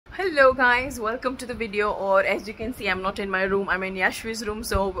Hello guys, welcome to the video. Or as you can see, I'm not in my room, I'm in Yashvi's room.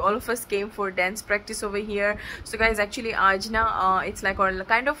 So all of us came for dance practice over here. So guys, actually aaj na it's like our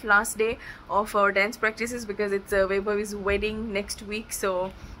kind of last day of our dance practices because it's Vaibhav's wedding next week.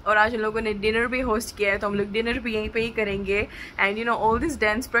 So और आज हम लोगों ने dinner भी host किया है, तो हम लोग डिनर भी यहीं पे ही करेंगे. And you know all this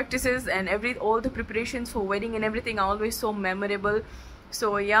dance practices and all the preparations for wedding and everything are always so memorable. So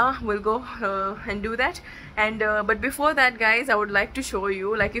yeah, we'll go and do that. And but before that guys, I would like to show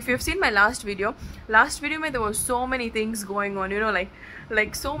you, like if you've seen my last video mein, there were so many things going on, you know,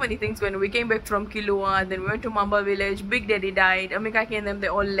 like so many things. When we came back from Kilua, then we went to Mamba village, Big Daddy died, Amikaki and them, they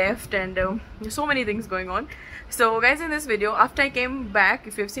all left, and so many things going on. So guys, in this video, after I came back,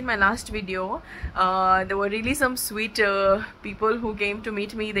 if you've seen my last video, there were really some sweet people who came to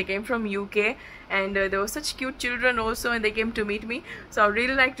meet me. They came from UK, and there were such cute children also, and they came to meet me. So I would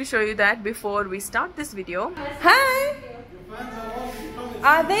really like to show you that before we start this video. Hi!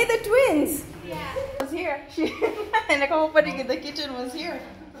 Are they the twins? Yeah. Was here. And everybody in the kitchen was here.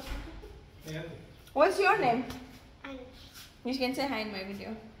 What's your name? You can say hi in my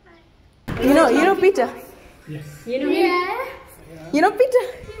video. Hi. You know Peter? Yes. You know him? Yeah. You know Peter?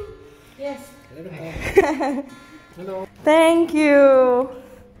 Yes. Hello. Thank you.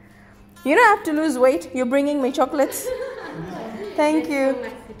 You don't have to lose weight. You're bringing me chocolates. Thank you.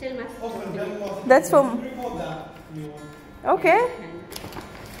 That's from. Okay.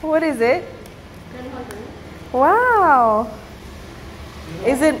 What is it? Wow.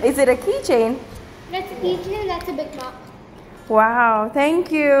 Is it a keychain? That's a keychain. That's a big box. Wow.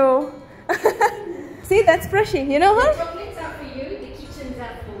 Thank you. See, that's Prashi. You know her? The chocolates are for you. The keychains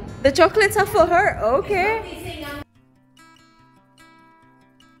are for. The chocolates are for her. Okay.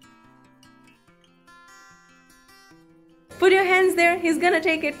 Put your hands there. He's gonna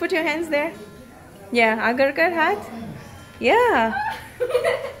take it. Put your hands there. Yeah. Agar kar hath. Yeah.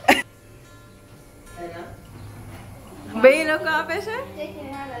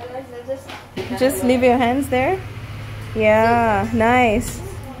 Just leave your hands there. Yeah. Nice.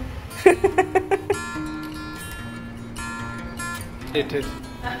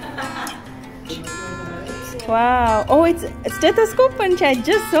 Wow. Oh, it's stethoscope punch. I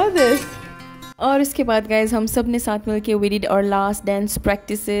just saw this. और उसके बाद guys हम सब ने साथ मिलके we did our last dance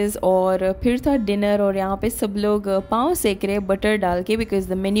practices, और फिर था डिनर. और यहाँ पे सब लोग पाव सेक रहे बटर डाल के because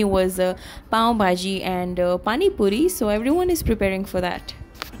the menu was पाव भाजी and pani puri. So everyone is preparing for that.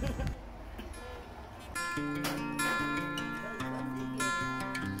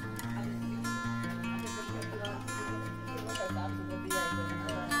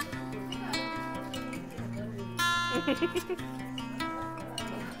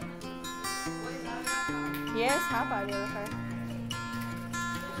 Yes, half idea of her.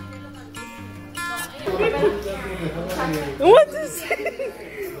 What is it?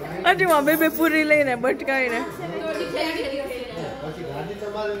 Auntie, my baby puri lane, but kind of.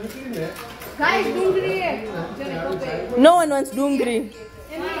 No one wants dungri.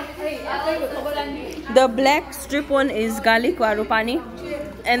 The black strip one is garlic waru pani,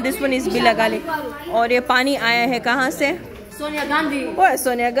 and this one is bila garlic. और ये पानी आया है कहाँ से? सोनिया गांधी. ओह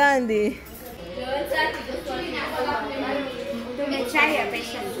सोनिया गांधी.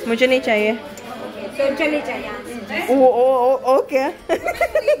 मुझे नहीं चाहिए. ओके.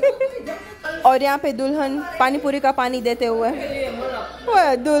 और यहाँ पे दुल्हन पानी पूरी का पानी देते हुए.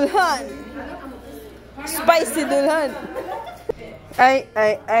 ओह दुल्हन. स्पाइसी दुल्हन. आई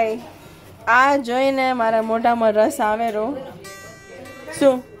आ જોઈને મારા મોઢામાં રસ આવેરો.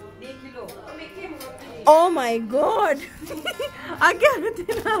 શું? Oh my god. आ क्या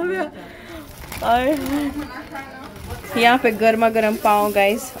आव्યા? यहाँ पे गर्मा गर्म पाव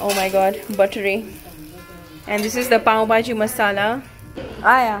guys. Oh my god, buttery. And this is the pav bhaji masala.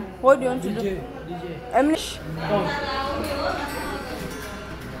 Aya, what do you want to do?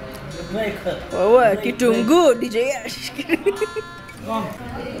 Oh, kitunggu DJ.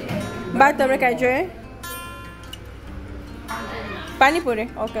 Baat tamre kai joye? Pani puri.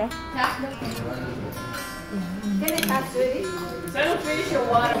 Okay. Finish your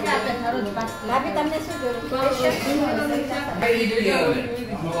water.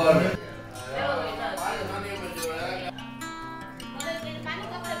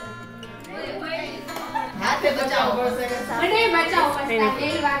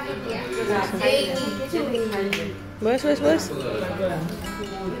 बस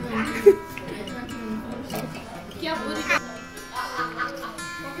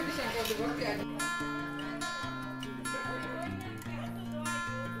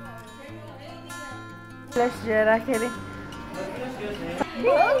flash जरा खेले.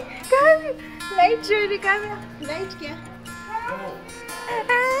 Light जो दिखा, light क्या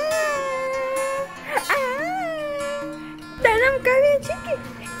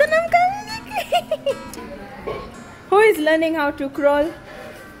is learning how to crawl.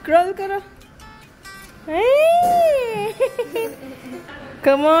 Crawl karo. Hey.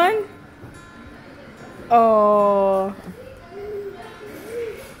 Come on. Oh.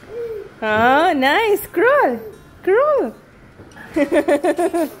 Oh, nice. Crawl. Crawl.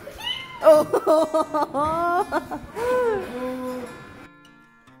 Oh.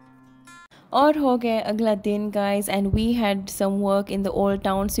 और हो गया अगला दिन guys and we had some work in the old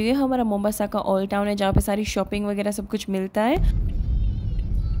town. सो ये हमारा मोम्बासा का ओल्ड टाउन है जहाँ पे सारी शॉपिंग वगैरह सब कुछ मिलता है.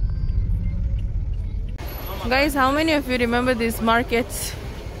 Guys, how many of you remember this markets?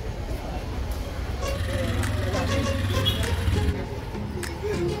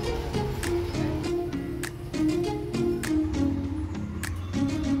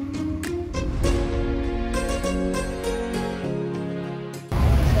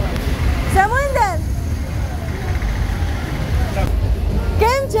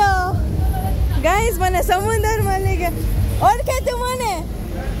 Guys मैंने समुंदर में ले गया और क्या तुमने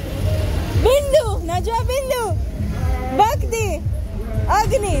बिंदु नजवा बिंदु भक्ति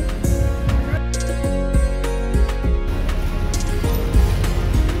अग्नि.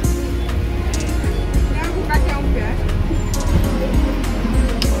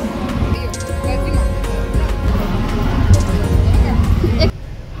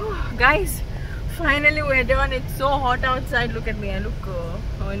 Guys, finally we're done. It's so hot outside. Look at me. I look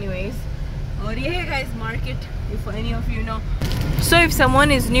anyways. और ये है guys market, if any of you know. So if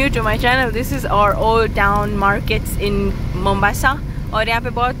someone is new to my channel, this is our old town markets in Mombasa. और यहाँ पे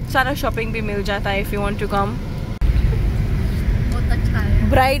बहुत सारा shopping भी मिल जाता है if you want to come. बहुत अच्छा है.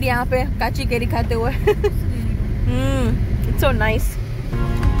 Bride यहाँ पे काची केरी खाते हुए. It's so nice.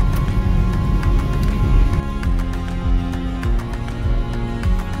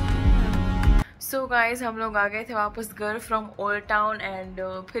 So guys, हम लोग आ गए थे वापस घर फ्रॉम ओल्ड टाउन एंड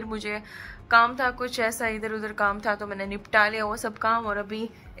फिर मुझे काम था कुछ ऐसा, इधर उधर काम था तो मैंने निपटा लिया वो सब काम. और अभी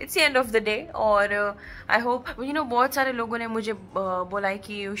it's the end of the day और आई होप यू नो बहुत सारे लोगों ने मुझे बोला है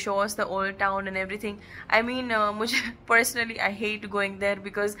कि you show us the old town and everything. I mean मुझे personally I hate going there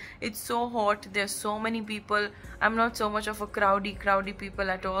because it's so hot, there so many people. I am not so much of a crowdy people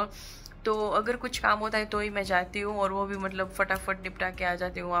at all. तो अगर कुछ काम होता है तो ही मैं जाती हूँ और वो भी मतलब फटाफट निपटा के आ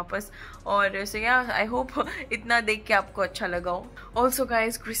जाती हूँ वापस. और सो या आई होप इतना देख के आपको अच्छा लगा हो. Also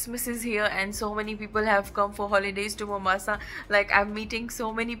guys, Christmas is here and so many people have come for holidays to Mombasa. Like I am meeting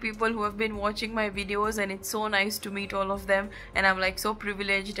so many people who have been watching my videos and it's so nice to meet all of them and I am like so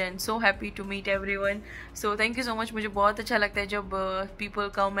privileged and so happy to meet everyone. So thank you so much. मुझे बहुत अच्छा लगता है जब people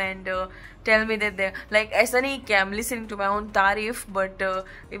come and tell me that they're like ऐसा नहीं कि I'm listening to my own तारीफ, but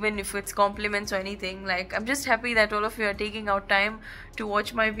even if it's compliments or anything, like I'm just happy that all of you are taking out time to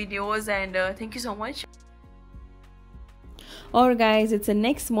watch my videos and thank you so much. और guys, it's the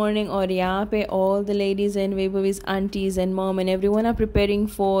next morning और यहाँ पे all the ladies and Vaibhavi's aunties and mom and everyone are preparing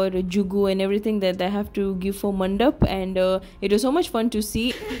for jugu and everything that they have to give for mandap and it was so much fun to see.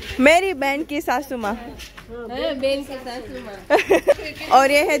 मेरी बहन की सासू माँ, बहन की सासू माँ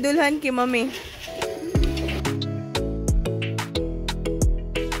और ये है दुल्हन की मम्मी.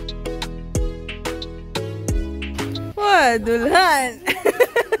 वाह दुल्हन.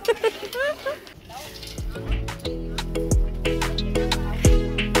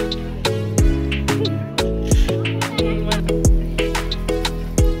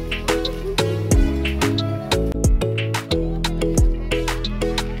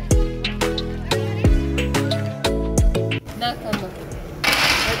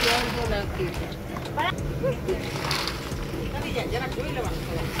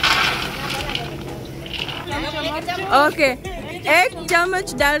 ओके, एक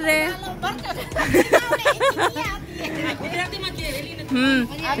चम्मच डाल रहे हैं.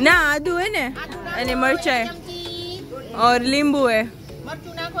 ना आदू है ना અને મરચાઈ और लींबू है.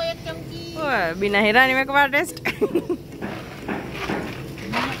 बिना हिरानी में कबार टेस्ट.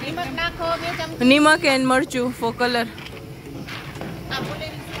 नमक एंड मरचू फॉर कलर.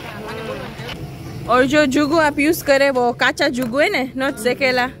 और जो जुगू आप यूज करे वो काचा जुगू है ना, नॉट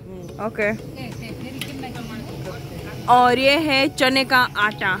सेकेला. ओके. और ये है चने का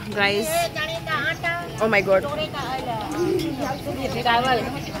आटा गाइस. Oh my God.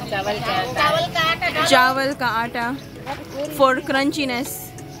 चावल का आटा फॉर क्रंचीनेस.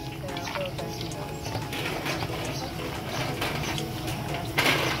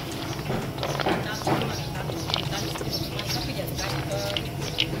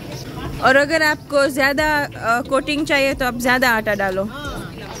 और अगर आपको ज्यादा कोटिंग चाहिए तो आप ज्यादा आटा डालो.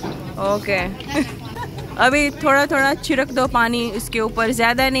 ओके. अभी थोड़ा थोड़ा छिड़क दो पानी इसके ऊपर,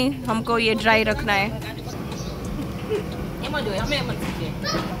 ज्यादा नहीं, हमको ये ड्राई रखना है.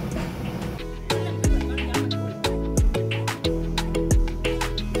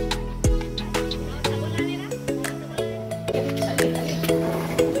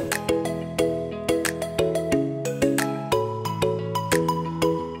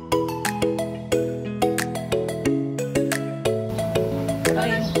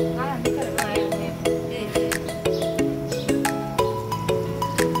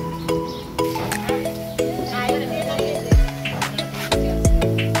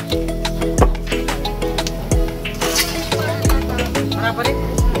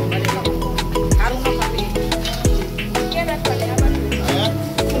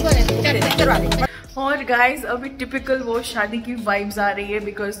 और guys, अभी typical वो शादी की vibes आ रही है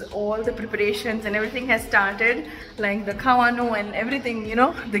because all the preparations and everything has started, like the khawano and everything, you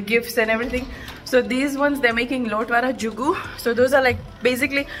know, the gifts and everything. So these ones they're making lotwara jugu. So those are like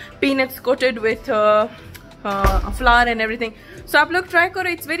basically peanuts coated with flour and everything. So आप लोग try करो,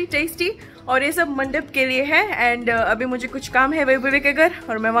 it's very tasty. और ये सब मंडप के लिए है and अभी मुझे कुछ काम है वैभवी के घर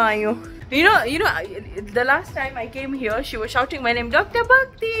और मैं वहाँ आई हूँ. You know, the last time I came here, she was shouting my name, Dr.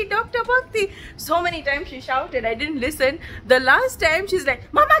 Bhakti, Dr. Bhakti. So many times she shouted, I didn't listen. The last time she's like,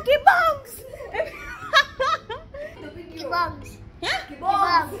 Mama, keep bongs! Bongs.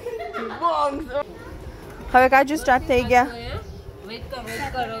 Bongs. હવે કાજુ start થઈ ગયા. Wet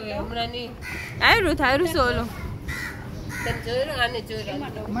કરો હવે હમણાં નહીં થાયરું solo. તને જોયું આને જોયું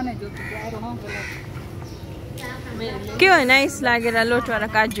મને જોતું કેવો નાઈસ લાગેલા લોટવાળા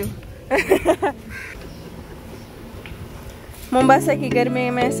કાજુ. मोम्बासा की गर्मी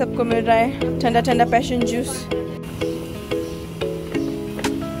में सबको मिल रहा है ठंडा ठंडा पैशन जूस.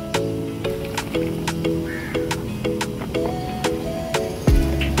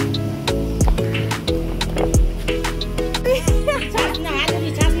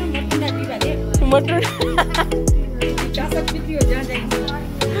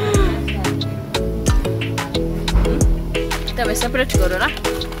 તમે સેપરેટ કરો ના.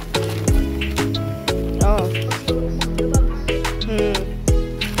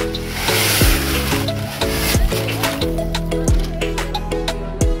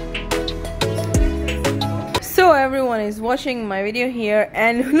 So everyone is watching my video here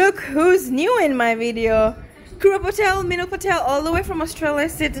and look who's new in my video. Kura Patel, Minu Patel, all the way from Australia,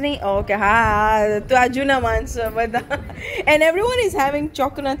 Sydney. Okay, to Ajuna Mansa. And everyone is having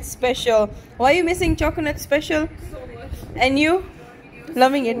chocolate special. Why are you missing chocolate special? And you?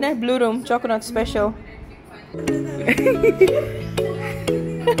 Loving it, na? Blue Room, chocolate special.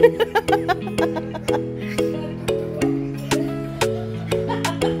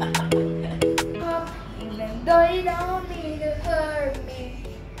 Though you don't mean to hurt me,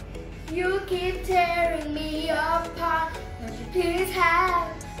 you keep tearing me apart. Won't you please have?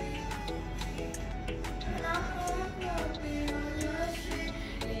 And I'm hoping on your street,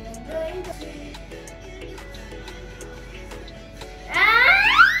 even though you don't see.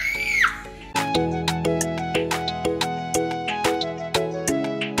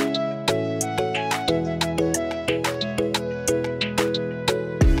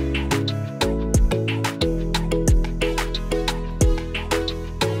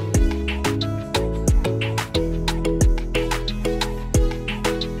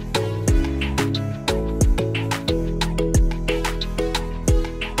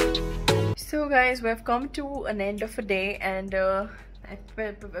 So guys, we have come to an end of a day and I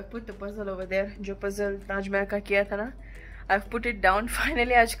put the puzzle over there. जो puzzle Taj Mahal का किया था ना, I've put it down.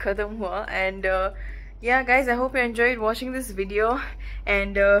 Finally आज खत्म हुआ and yeah guys, I hope you enjoyed watching this video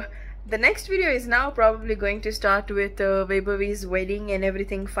and the next video is now probably going to start with Vaibhavi's wedding and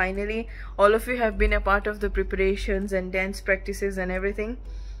everything. Finally, all of you have been a part of the preparations and dance practices and everything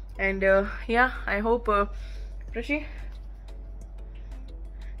and yeah, I hope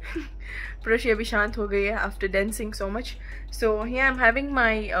Prashi abhi shant ho gayi hai after dancing so much. So here I'm having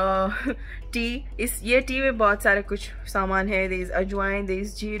my tea. Ye tea mein bahut sare kuch saman hai. There is ajwain, there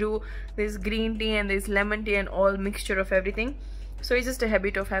is jeeru, there is green tea and there is lemon tea and all mixture of everything. So it's just a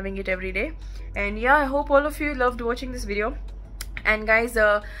habit of having it every day. And yeah, I hope all of you loved watching this video. And guys,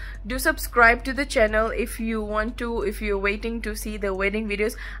 do subscribe to the channel if you want to, if you're waiting to see the wedding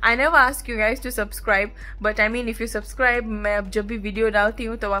videos. I never ask you guys to subscribe, but I mean if you subscribe, मैं अब जब भी video डालती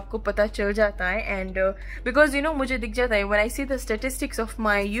हूँ तो आपको पता चल जाता है. And because you know मुझे दिख जाता है when I see the statistics of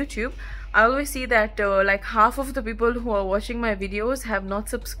my YouTube, I always see that like half of the people who are watching my videos have not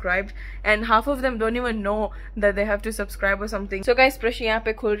subscribed and half of them don't even know that they have to subscribe or something. So guys, Prashi यहाँ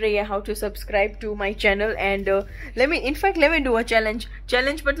पे खुल रही है how to subscribe to my channel and let me do a challenge.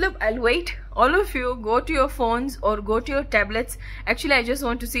 मतलब I'll wait. All of you go to your phones or go to your tablets. Actually, I just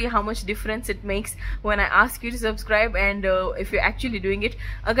want to see how much difference it makes when I ask you to subscribe and if you're actually doing it.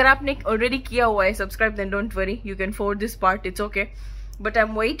 अगर आपने already किया हुआ है subscribe, then don't worry, you can forward this part, it's okay. But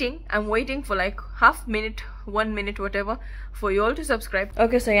I'm waiting for like half minute, 1 minute, whatever, for you all to subscribe.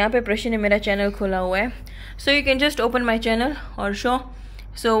 Okay, so यहाँ पे प्रश्न ने मेरा channel खोला हुआ है. So you can just open my channel or show.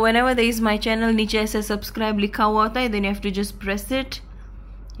 So whenever there is my channel, नीचे ऐसे subscribe लिखा हुआ होता है, then you have to just press it.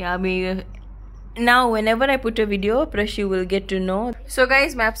 Yeah, now whenever I put a video, Prashi will get to know. So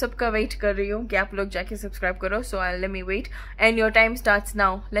guys, मैं आप सबका wait कर रही हूँ कि आप लोग जाके subscribe करो. So let me wait. And your time starts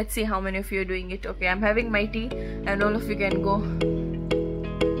now. Let's see how many of you are doing it. Okay, I'm having my tea and all of you can go.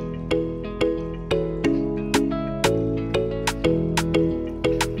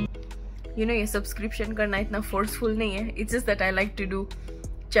 you know, ये subscription करना इतना forceful नहीं है. It's just that I like to do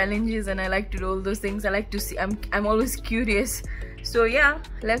challenges and I like to do all those things. I like to see. I'm always curious. So yeah,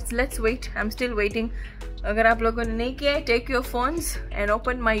 let's wait. I'm still waiting. अगर आप लोगों ने नहीं किया है, take your phones and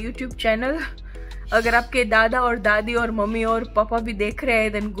open my YouTube channel. अगर आपके दादा और दादी और मम्मी और पापा भी देख रहे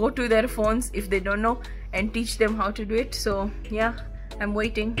हैं, then go to their phones if they don't know and teach them how to do it. So yeah, I'm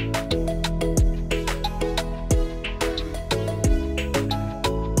waiting.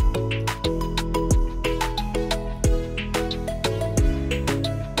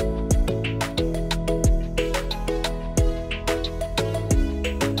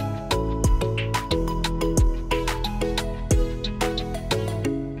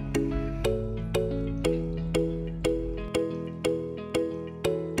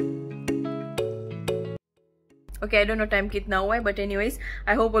 Okay, I don't know time kitna hua hai, but anyways,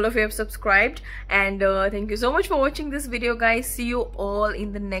 I hope all of you have subscribed, and thank you so much for watching this video, guys. See you all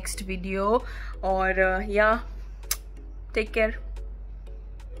in the next video, or yeah, take care.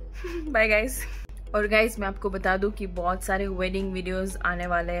 Bye guys. और guys, मैं आपको बता दूं कि बहुत सारे wedding videos आने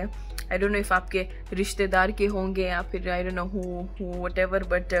वाले हैं. I don't know if आपके रिश्तेदार के होंगे या फिर I don't know who whatever,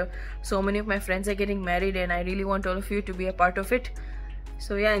 but so many of my friends are getting married and I really want all of you to be a part of it.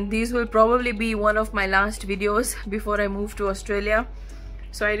 So yeah, and these will probably be one of my last videos before I move to Australia.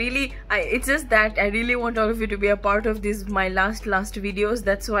 So it's just that I really want all of you to be a part of these my last videos.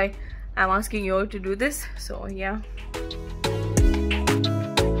 That's why I'm asking you all to do this. So yeah.